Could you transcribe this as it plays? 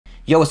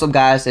Yo, what's up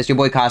guys, it's your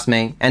boy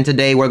Cosme, and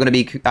today we're going to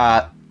be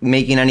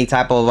making any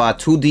type of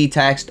 2D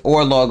text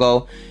or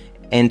logo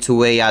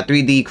into a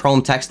 3D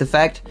chrome text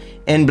effect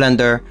in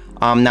Blender.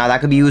 Now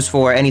that could be used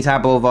for any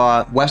type of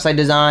website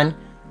design,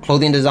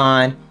 clothing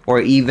design,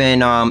 or even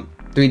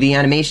 3D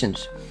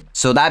animations.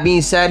 So that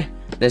being said,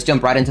 let's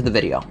jump right into the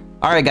video.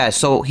 Alright guys,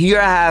 so here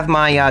I have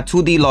my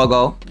 2D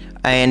logo,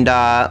 and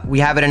we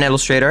have it in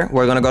Illustrator.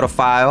 We're going to go to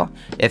File.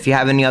 If you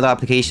have any other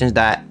applications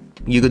that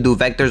you could do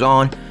vectors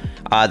on,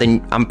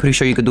 then I'm pretty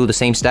sure you could do the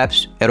same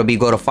steps. It'll be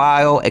go to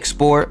File,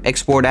 Export,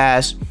 Export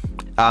As.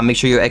 Make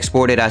sure you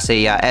export it as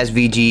a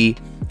SVG.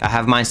 I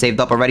have mine saved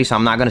up already, so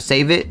I'm not gonna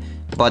save it.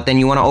 But then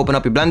you wanna open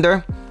up your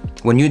Blender.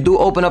 When you do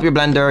open up your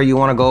Blender, you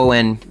wanna go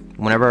and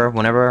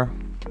whenever.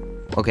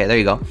 Okay, there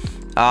you go.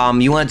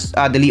 You want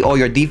to delete all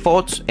your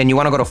defaults, and you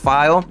wanna go to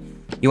File.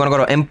 You wanna go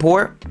to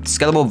Import,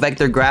 Scalable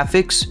Vector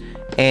Graphics,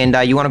 and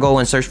you wanna go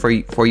and search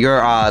for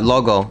your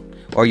logo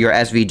or your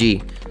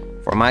SVG.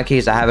 For my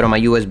case, I have it on my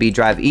USB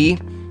drive E,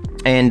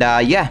 and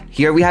yeah,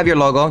 here we have your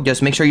logo.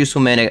 Just make sure you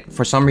zoom in. It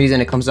for some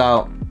reason it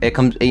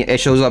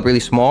shows up really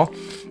small.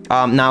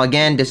 Now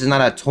again, this is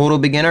not a total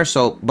beginner,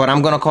 but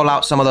I'm gonna call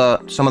out some of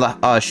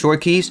the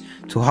short keys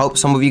to help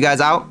some of you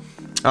guys out.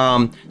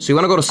 So you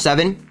want to go to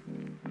 7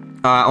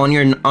 on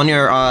your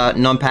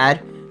numpad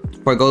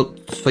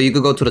so you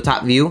could go to the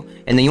top view,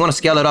 and then you want to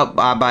scale it up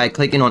by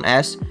clicking on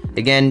S.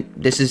 Again,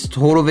 this is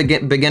total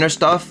beginner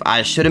stuff.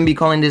 I shouldn't be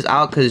calling this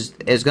out because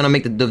it's gonna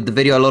make the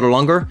video a little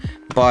longer,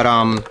 but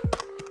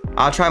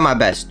I'll try my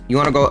best. You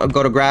want to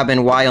go to grab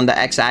and Y on the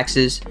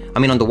X-axis. I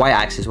mean on the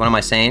Y-axis. What am I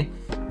saying?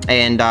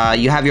 And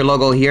you have your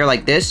logo here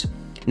like this.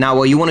 Now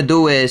what you want to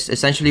do is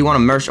essentially you want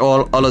to merge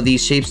all of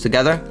these shapes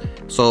together.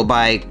 So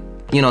by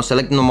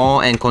selecting them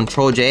all and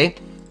Control J.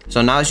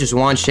 So now it's just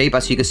one shape,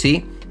 as you can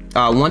see.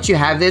 Once you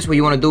have this, what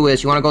you want to do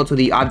is you want to go to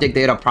the Object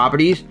Data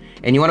Properties,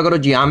 and you want to go to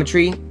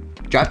Geometry.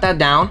 Drop that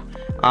down.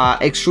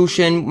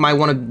 Extrusion, might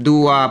want to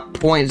do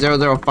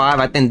 0.005.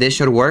 I think this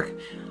should work.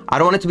 I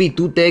don't want it to be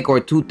too thick or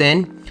too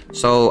thin,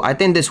 so I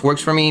think this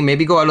works for me.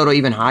 Maybe go a little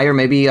even higher.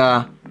 Maybe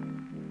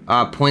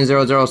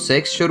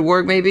 0.006 should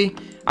work. Maybe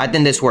I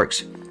think this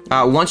works.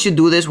 Once you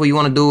do this, what you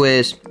want to do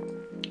is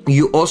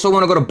you also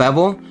want to go to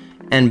Bevel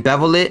and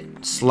bevel it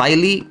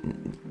slightly.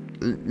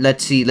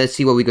 Let's see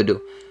what we could do.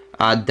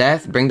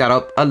 Depth, bring that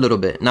up a little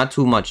bit, not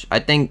too much. I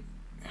think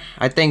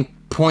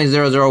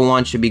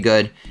 0.001 should be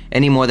good.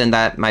 Any more than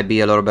that might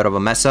be a little bit of a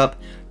mess up.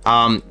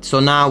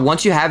 So now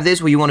once you have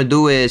this, what you want to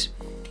do is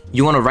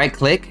you want to right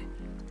click,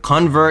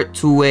 convert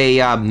to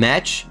a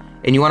mesh,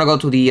 and you want to go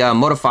to the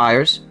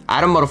modifiers,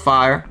 add a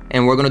modifier,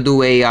 and we're gonna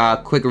do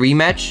a quick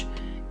remesh.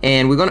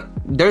 And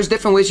there's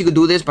different ways you could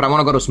do this, but I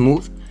want to go to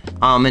smooth.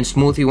 In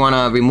smooth, you want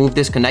to remove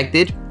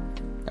disconnected.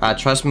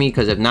 Trust me,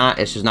 because if not,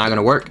 it's just not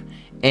gonna work.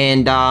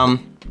 And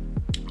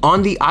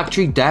on the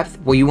octree depth,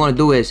 what you want to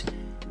do is,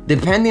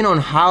 depending on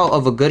how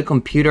of a good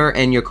computer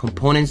and your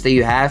components that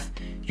you have,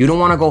 you don't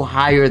want to go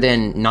higher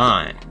than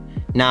 9.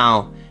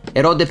 Now,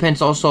 it all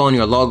depends also on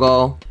your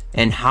logo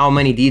and how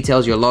many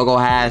details your logo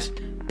has.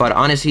 But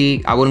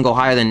honestly, I wouldn't go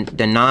higher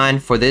than 9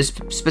 for this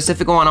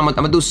specific one. I'm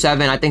gonna do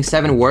 7. I think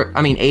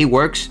 8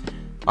 works.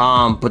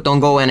 But don't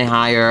go any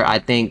higher. I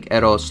think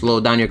it'll slow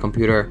down your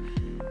computer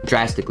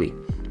drastically.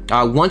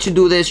 Once you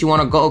do this, you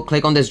want to go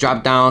click on this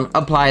drop down,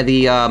 apply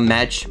the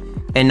mesh,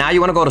 and now you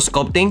want to go to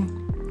sculpting.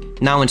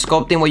 Now in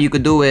sculpting, what you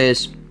could do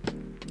is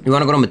you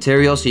want to go to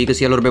materials so you can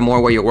see a little bit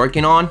more what you're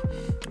working on,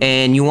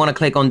 and you want to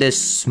click on this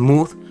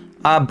smooth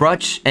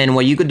brush. And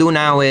what you could do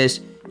now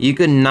is you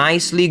could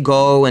nicely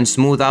go and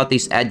smooth out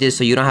these edges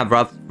so you don't have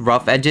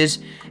rough edges,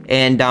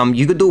 and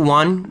you could do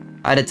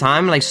one at a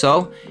time like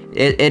so.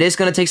 It is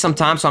going to take some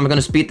time, so I'm going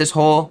to speed this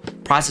whole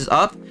process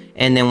up,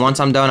 and then once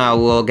I'm done, I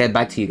will get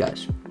back to you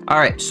guys. All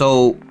right,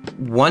 so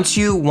once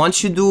you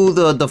do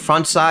the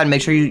front side,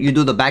 make sure you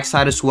do the back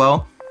side as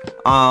well.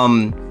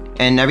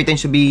 And everything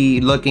should be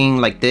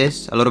looking like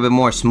this, a little bit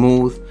more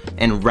smooth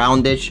and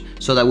roundish,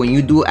 so that when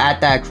you do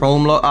add that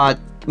chrome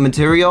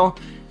material,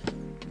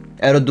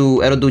 it'll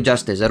do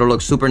justice. It'll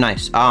look super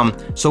nice.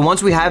 So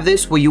once we have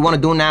this, what you want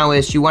to do now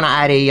is you want to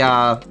add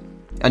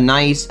a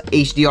nice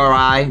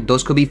HDRI.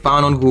 Those could be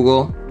found on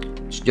Google.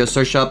 Just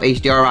search up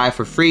HDRI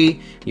for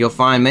free. You'll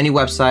find many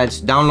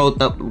websites.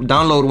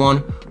 Download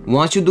one.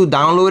 Once you do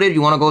download it,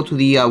 you want to go to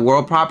the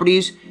world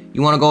properties.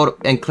 You want to go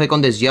and click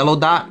on this yellow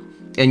dot,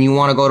 and you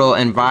want to go to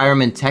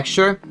environment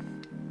texture.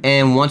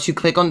 And once you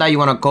click on that, you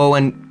want to go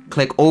and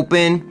click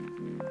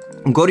open,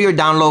 go to your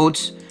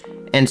downloads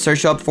and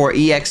search up for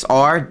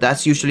EXR.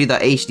 That's usually the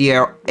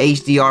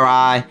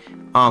HDRI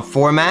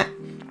format.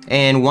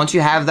 And once you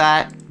have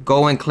that,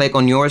 go and click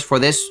on yours. For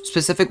this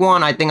specific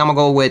one, I think I'm gonna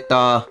go with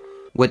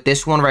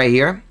this one right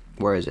here.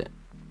 Where is it?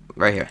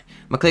 Right here.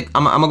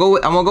 I'm gonna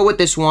go with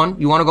this one.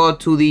 You want to go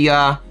to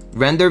the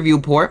render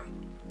viewport,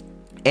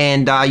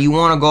 and you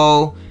want to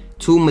go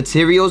to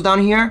materials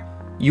down here.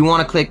 You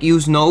want to click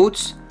use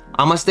nodes.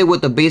 I'm gonna stay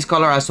with the base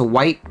color as a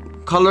white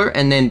color,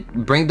 and then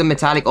bring the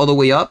metallic all the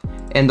way up,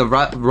 and the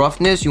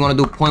roughness you want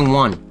to do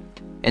 0.1,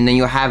 and then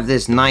you'll have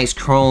this nice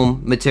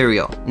chrome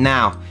material.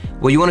 Now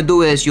what you want to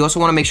do is you also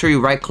want to make sure you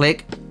right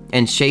click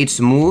and shade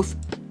smooth,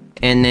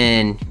 and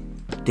then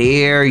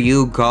there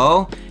you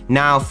go.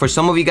 Now for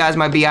some of you guys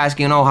might be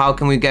asking, how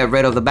can we get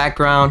rid of the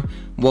background?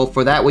 Well,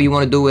 for that, what you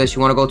want to do is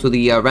you want to go to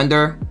the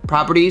render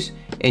properties,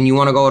 and you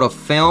want to go to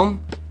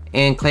film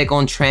and click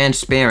on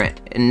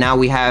transparent, and now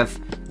we have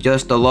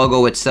just the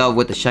logo itself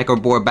with the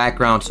checkerboard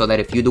background, so that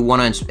if you do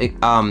want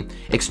to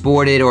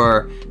export it,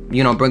 or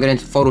bring it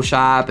into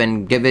Photoshop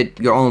and give it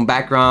your own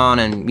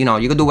background, and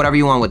you can do whatever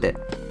you want with it.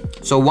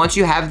 So once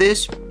you have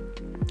this,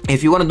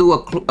 if you want to do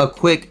a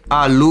quick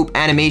loop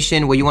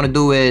animation, what you want to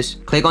do is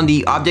click on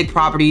the object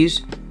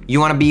properties. You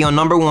want to be on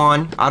number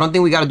 1. I don't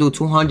think we got to do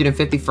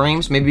 250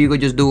 frames. Maybe you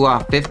could just do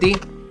 50.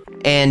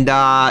 And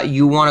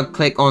you want to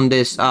click on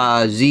this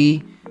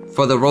Z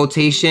for the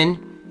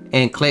rotation,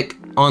 and click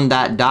on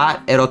that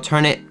dot. It'll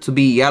turn it to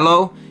be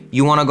yellow.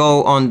 You want to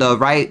go on the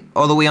right,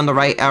 all the way on the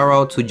right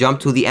arrow to jump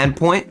to the end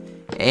point,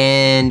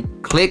 and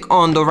click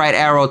on the right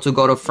arrow to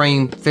go to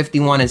frame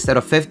 51 instead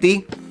of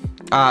 50.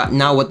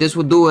 Now what this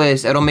will do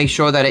is it'll make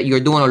sure that you're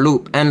doing a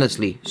loop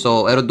endlessly,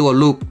 so it'll do a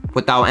loop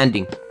without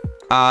ending.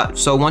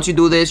 So once you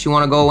do this, you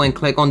want to go and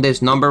click on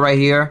this number right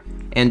here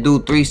and do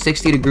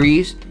 360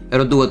 degrees.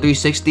 It'll do a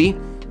 360,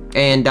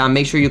 and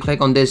make sure you click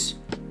on this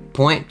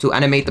point to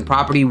animate the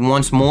property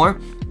once more.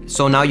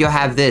 So now you'll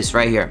have this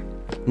right here.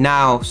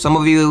 Now some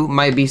of you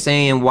might be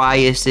saying, why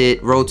is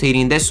it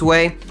rotating this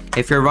way?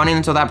 If you're running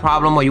into that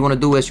problem, what you want to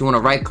do is you want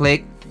to right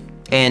click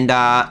and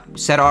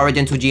set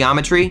origin to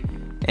geometry,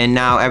 and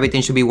now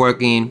everything should be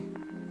working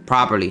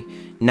properly.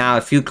 Now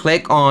if you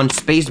click on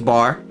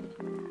spacebar,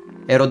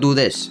 it'll do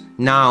this.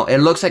 Now it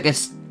looks like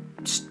it's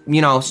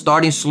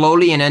starting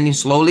slowly and ending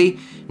slowly.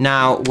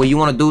 Now what you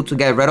want to do to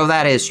get rid of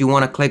that is you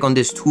want to click on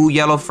these 2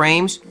 yellow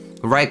frames,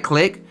 right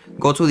click,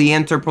 go to the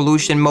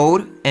interpolation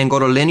mode, and go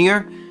to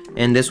linear,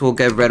 and this will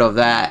get rid of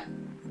that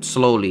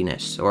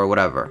slowliness or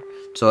whatever.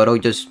 So it'll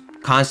just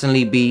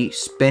constantly be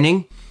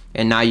spinning,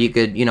 and now you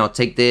could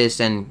take this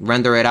and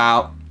render it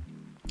out,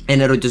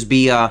 and it'll just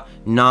be a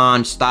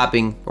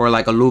non-stopping or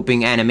like a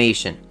looping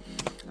animation.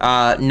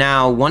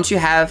 Now once you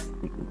have,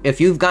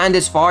 if you've gotten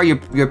this far, you're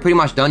pretty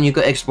much done. You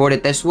could export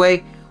it this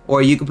way,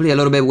 or you could play a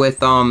little bit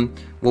with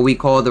what we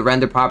call the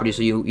render property.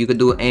 So you could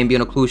do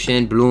ambient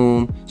occlusion,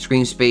 bloom,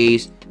 screen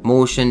space,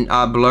 motion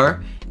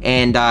blur,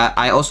 and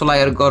I also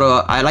like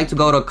to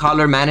go to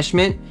color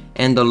management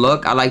and the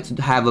look. I like to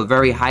have a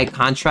very high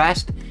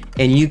contrast,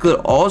 and you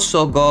could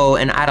also go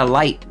and add a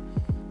light,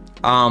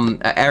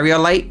 area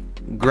light,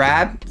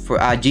 grab for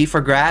G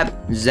for grab,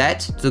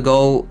 Z to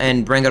go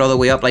and bring it all the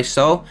way up like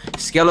so.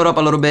 Scale it up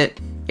a little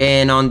bit,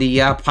 and on the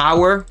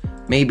power,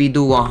 maybe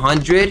do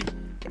 100,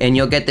 and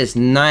you'll get this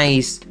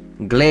nice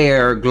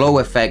glow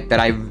effect that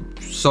I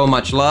so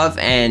much love,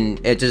 and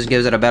it just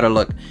gives it a better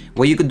look.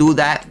 What you could do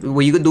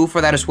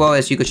for that as well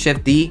is you could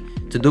shift D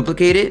to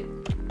duplicate it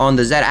on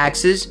the Z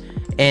axis,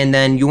 and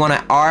then you want to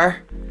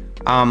what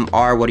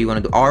do you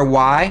want to do?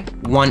 RY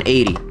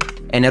 180,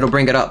 and it'll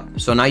bring it up.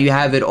 So now you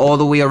have it all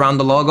the way around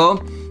the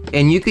logo,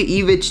 and you could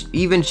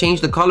even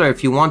change the color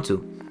if you want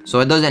to.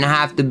 So it doesn't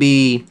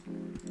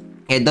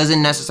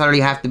necessarily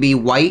have to be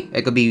white.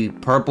 It could be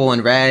purple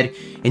and red,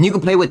 and you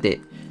can play with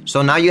it.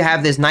 So now you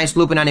have this nice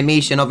looping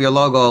animation of your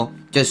logo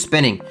just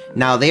spinning.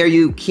 Now there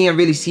you can't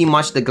really see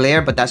much the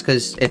glare, but that's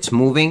because it's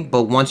moving.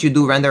 But once you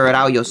do render it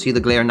out, you'll see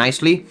the glare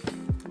nicely.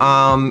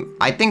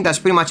 I think that's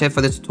pretty much it for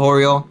this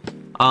tutorial.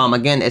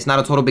 Again, it's not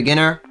a total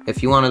beginner.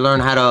 If you want to learn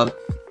how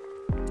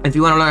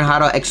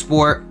to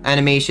export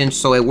animations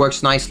so it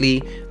works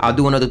nicely, I'll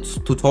do another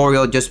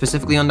tutorial just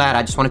specifically on that.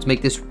 I just wanted to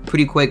make this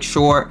pretty quick,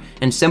 short,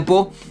 and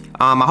simple.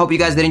 I hope you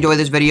guys did enjoy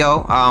this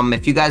video.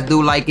 If you guys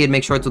do like it,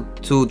 make sure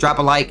to drop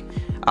a like,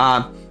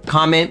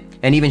 comment,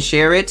 and even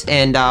share it.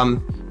 And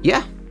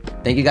yeah,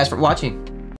 thank you guys for watching.